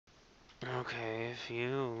Okay, if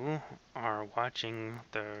you are watching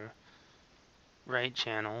the right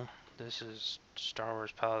channel, this is Star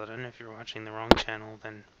Wars Paladin. If you're watching the wrong channel,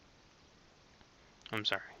 then I'm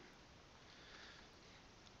sorry.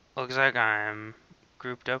 Looks like I'm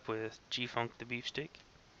grouped up with G-Funk the Beefsteak.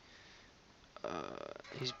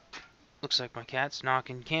 He's looks like my cat's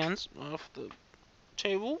knocking cans off the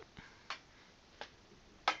table.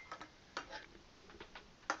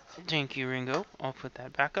 Thank you, Ringo. I'll put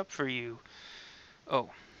that back up for you.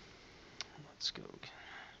 Oh, let's go.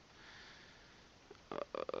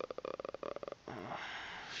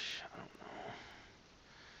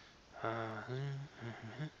 I don't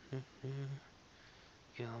know.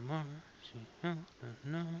 Gilmore.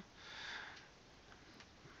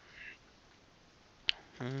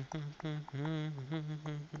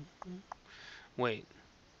 Wait,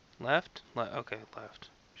 left? Okay, left.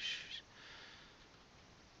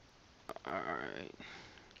 Alright.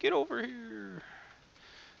 Get over here.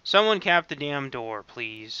 Someone cap the damn door,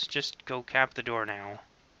 please. Just go cap the door now.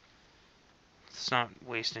 Let's not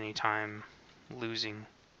waste any time losing.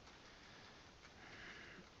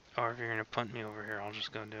 Or if you're gonna punt me over here, I'll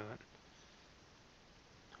just go do it.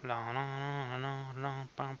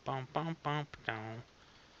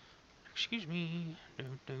 Excuse me.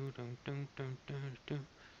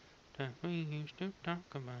 That we used to talk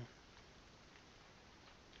about.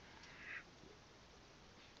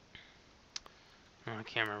 Oh, I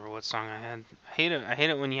can't remember what song I had. I hate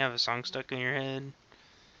it when you have a song stuck in your head,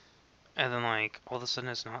 and then like all of a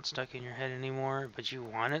sudden it's not stuck in your head anymore, but you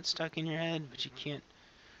want it stuck in your head, but you can't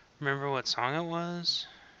remember what song it was.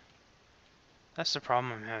 That's the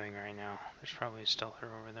problem I'm having right now. There's probably a stealther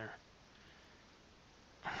over there.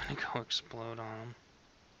 I'm gonna go explode on him.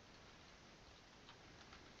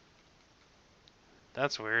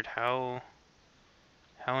 That's weird. How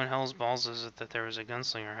in hell's balls is it that there was a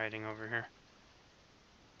gunslinger hiding over here?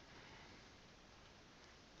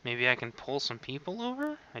 Maybe I can pull some people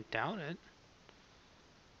over? I doubt it.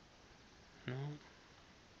 No.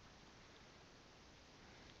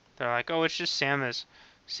 They're like, oh, it's just Samus.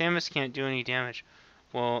 Samus can't do any damage.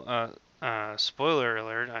 Well, spoiler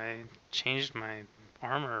alert, I changed my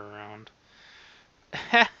armor around.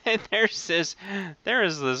 There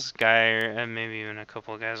is this guy, and maybe even a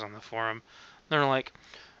couple of guys on the forum. They're like,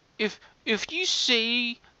 if you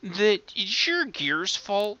say that it's your gear's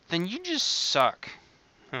fault, then you just suck.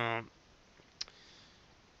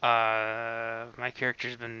 My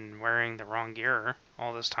character's been wearing the wrong gear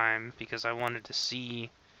all this time because I wanted to see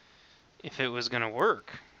if it was gonna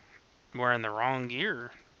work. Wearing the wrong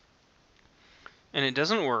gear. And it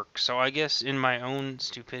doesn't work, so I guess in my own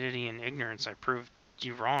stupidity and ignorance I proved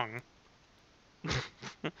you wrong.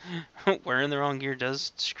 Wearing the wrong gear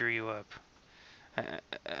does screw you up.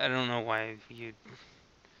 I don't know why you'd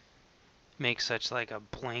make such like a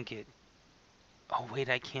blanket. Oh wait,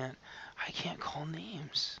 I can't call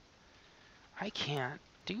names. I can't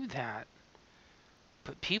do that.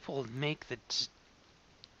 But people make the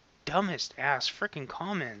dumbest ass freaking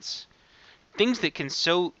comments. Things that can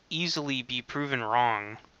so easily be proven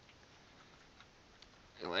wrong.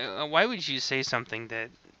 Why would you say something that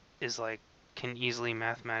is like can easily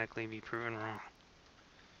mathematically be proven wrong?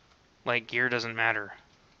 Like gear doesn't matter.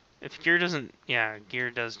 If gear doesn't, yeah,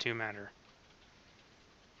 gear does too matter.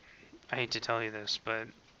 I hate to tell you this, but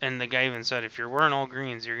and the guy even said if you're wearing all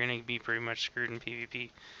greens, you're gonna be pretty much screwed in PvP.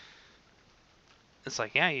 It's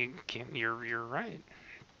like, yeah, you can't. You're right.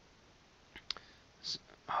 So,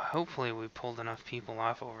 hopefully, we pulled enough people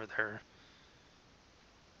off over there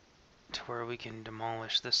to where we can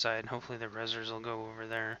demolish this side. Hopefully, the rezzers will go over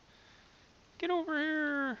there. Get over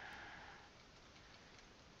here!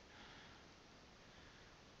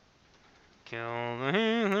 Kill the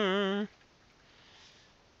healer.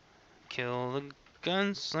 Kill the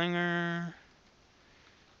gunslinger.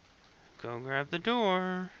 Go grab the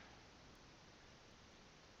door.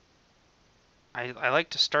 I like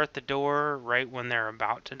to start the door right when they're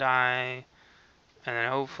about to die. And then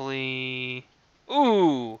hopefully...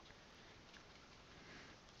 Ooh!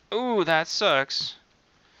 Ooh, that sucks.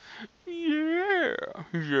 Yeah!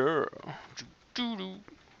 Yeah! Doo-doo.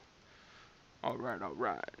 Alright,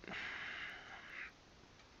 alright.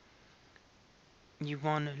 You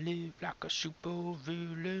wanna live like a super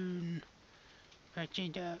villain? Patch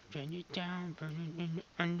it up, turn it down, burn it in the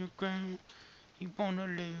underground. You wanna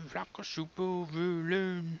live like a super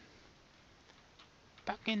villain?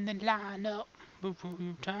 Back in the lineup before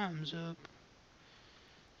your time's up.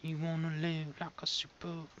 You wanna live like a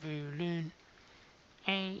super villain?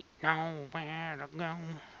 Ain't nowhere to go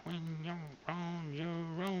when you're on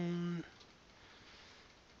your own.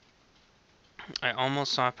 I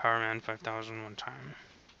almost saw Power Man 5000 one time,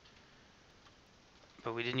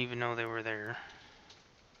 but we didn't even know they were there.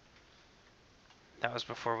 That was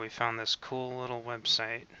before we found this cool little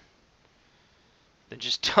website that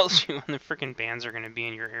just tells you when the freaking bands are going to be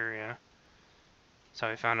in your area. That's how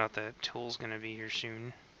we found out that Tool's going to be here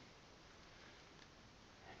soon.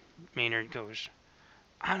 Maynard goes,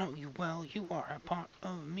 I know you well, you are a part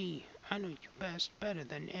of me. I know you best, better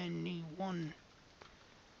than anyone.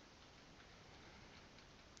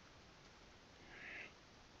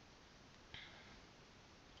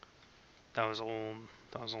 That was old.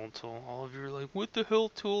 That was old Tool. All of you were like, what the hell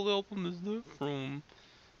Tool album is that from?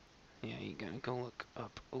 Yeah, you gotta go look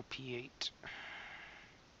up Opiate.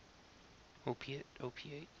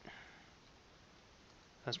 Opiate.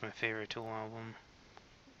 That's my favorite Tool album.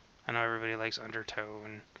 I know everybody likes Undertow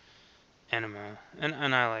and Enema.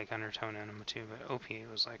 And I like Undertow and Enema too, but Opiate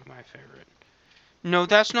was like my favorite. No,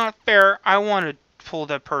 that's not fair. I want to pull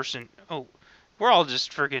that person. Oh, we're all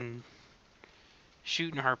just friggin'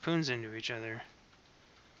 shooting harpoons into each other.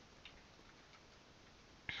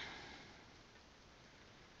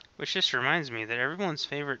 Which just reminds me that everyone's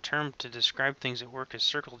favorite term to describe things at work is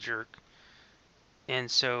circle jerk.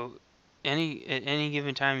 And so, at any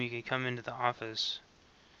given time you could come into the office,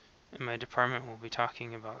 and my department will be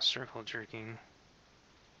talking about circle jerking.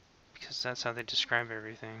 Because that's how they describe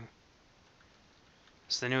everything.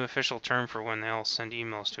 It's the new official term for when they all send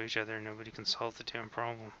emails to each other and nobody can solve the damn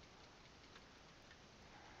problem.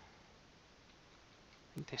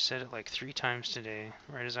 I think they said it like 3 times today,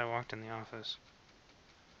 right as I walked in the office.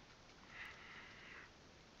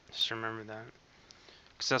 Just remember that.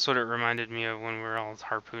 Because that's what it reminded me of when we were all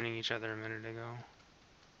harpooning each other a minute ago.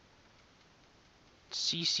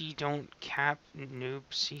 CC don't cap noob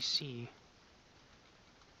CC.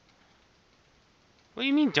 What do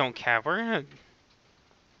you mean don't cap? We're gonna... What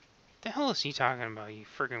the hell is he talking about, you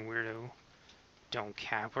friggin' weirdo? Don't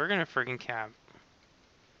cap. We're gonna friggin' cap.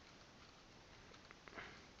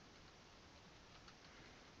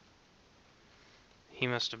 He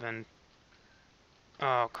must have been...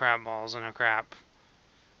 Oh, crab balls and a crap.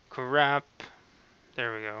 Crap.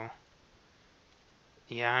 There we go.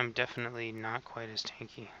 Yeah, I'm definitely not quite as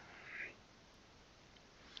tanky.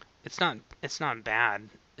 It's not bad.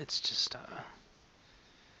 It's just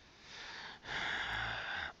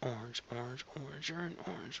orange, orange, orange, you're an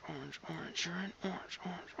orange, orange, orange, you're an orange,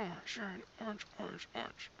 orange, orange, you're an orange, orange,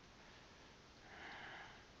 orange.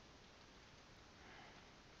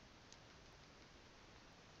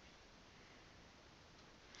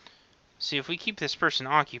 See, if we keep this person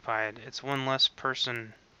occupied, it's one less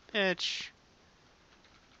person. Bitch.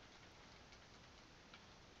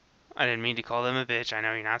 I didn't mean to call them a bitch. I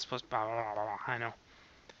know you're not supposed to. Blah, blah, blah, blah. I know.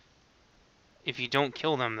 If you don't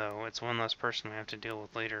kill them, though, it's one less person we have to deal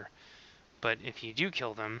with later. But if you do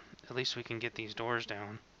kill them, at least we can get these doors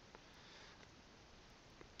down.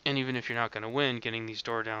 And even if you're not going to win, getting these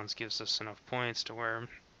door downs gives us enough points to where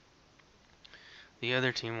the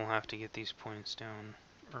other team will have to get these points down.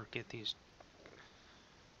 Or get these...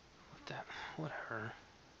 Whatever.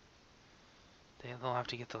 They'll have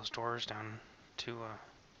to get those doors down to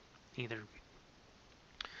either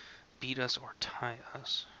beat us or tie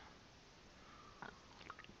us.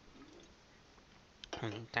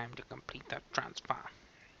 Time to complete that transfer.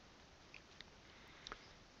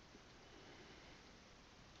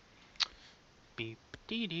 Beep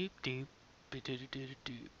dee doop doop. Beep doo doo doo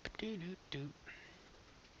doop doo doo doop.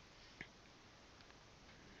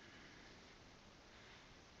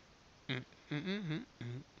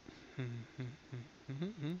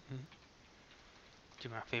 Do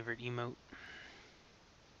my favorite emote.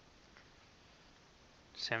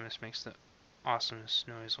 Samus makes the awesomest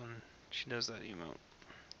noise when she does that emote.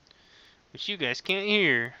 Which you guys can't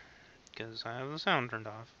hear, because I have the sound turned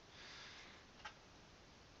off.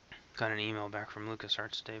 Got an email back from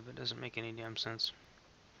LucasArts today, but it doesn't make any damn sense.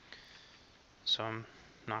 So I'm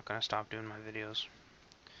not going to stop doing my videos.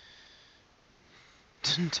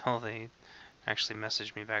 Until they actually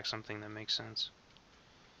message me back something that makes sense.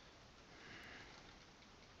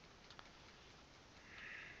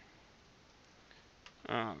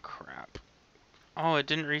 Oh, crap. Oh, it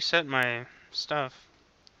didn't reset my stuff.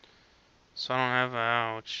 So I don't have a...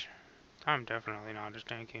 Ouch. I'm definitely not as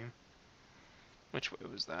tanky. Which way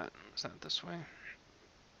was that? Was that this way?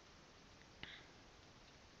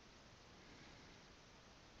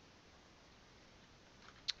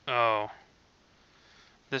 Oh.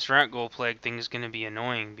 This rat gold plague thing is going to be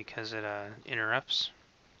annoying because it interrupts.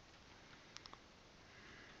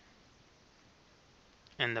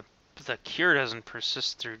 And the cure doesn't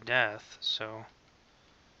persist through death, so...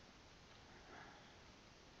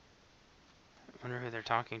 Wonder who they're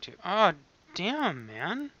talking to. Oh, damn,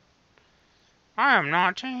 man. I am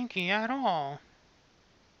not tanky at all.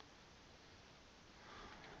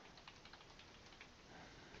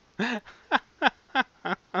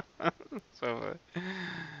 So,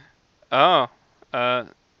 oh, uh,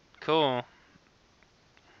 cool.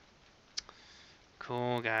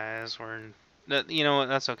 Cool, guys. You know what?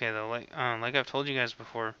 That's okay though. Like I've told you guys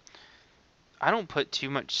before, I don't put too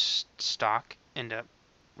much stock into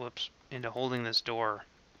holding this door.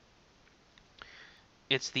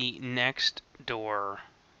 It's the next door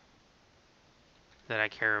that I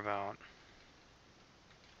care about.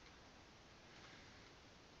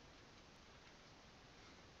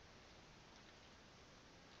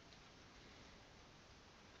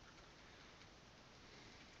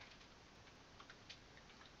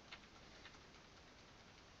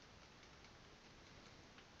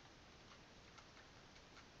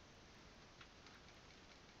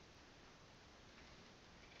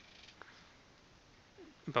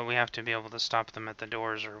 But we have to be able to stop them at the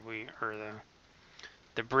doors, or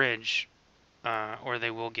the bridge, or they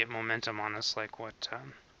will get momentum on us, like what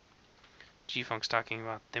G-Funk's talking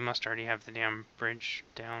about. They must already have the damn bridge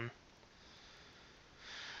down,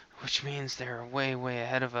 which means they're way, way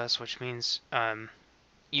ahead of us. Which means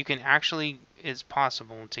you can actually, it's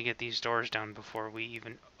possible to get these doors down before we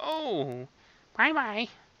even. Oh, bye bye.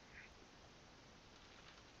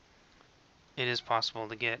 It is possible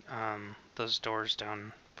to get those doors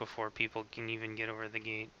down before people can even get over the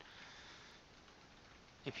gate.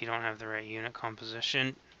 If you don't have the right unit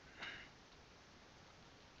composition.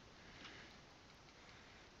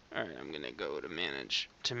 Alright, I'm gonna go to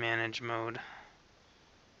manage mode.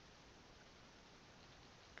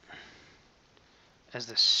 As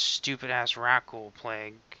the stupid ass Rakghoul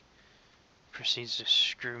plague proceeds to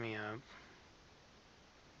screw me up.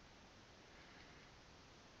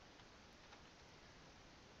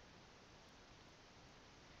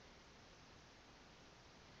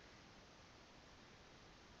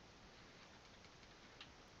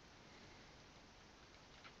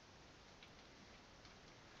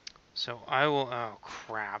 So I will, oh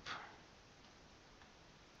crap.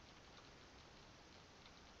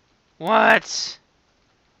 What?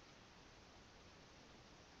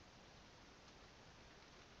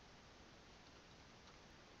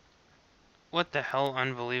 What the hell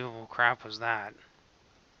unbelievable crap was that?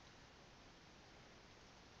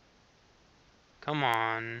 Come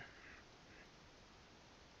on.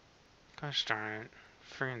 Gosh darn it.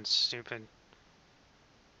 Friggin' stupid.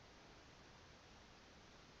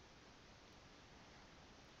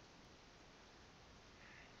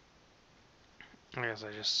 I guess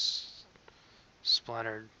I just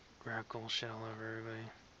splattered Rakghoul shit all over everybody.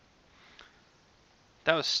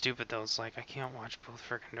 That was stupid though. It's like, I can't watch both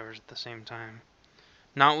frickin' doors at the same time.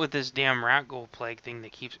 Not with this damn Rakghoul plague thing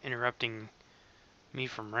that keeps interrupting me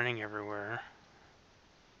from running everywhere.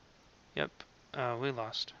 Yep, we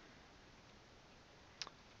lost.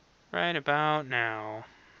 Right about now.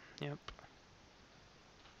 Yep.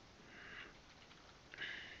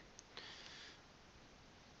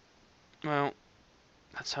 Well,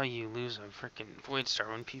 that's how you lose a frickin' Voidstar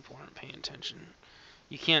when people aren't paying attention.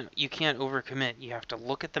 You can't overcommit. You have to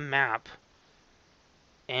look at the map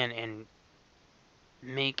and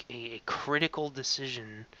make a critical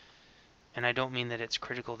decision. And I don't mean that it's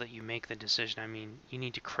critical that you make the decision. I mean, you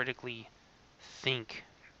need to critically think.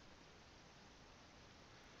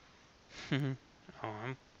 Oh,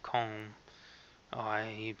 I'm calm. Oh, I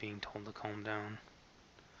hate being told to calm down.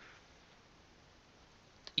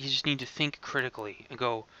 You just need to think critically and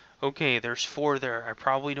go, okay, there's 4 there. I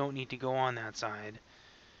probably don't need to go on that side.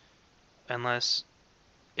 Unless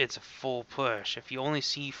it's a full push. If you only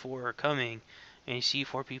see 4 coming and you see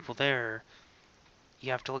 4 people there,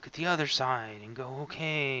 you have to look at the other side and go,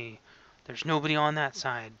 okay, there's nobody on that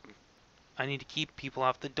side. I need to keep people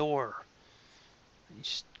off the door.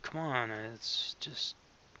 Just, come on, it's just...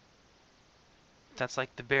 That's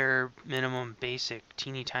like the bare minimum basic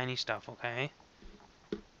teeny tiny stuff, okay?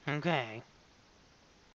 Okay.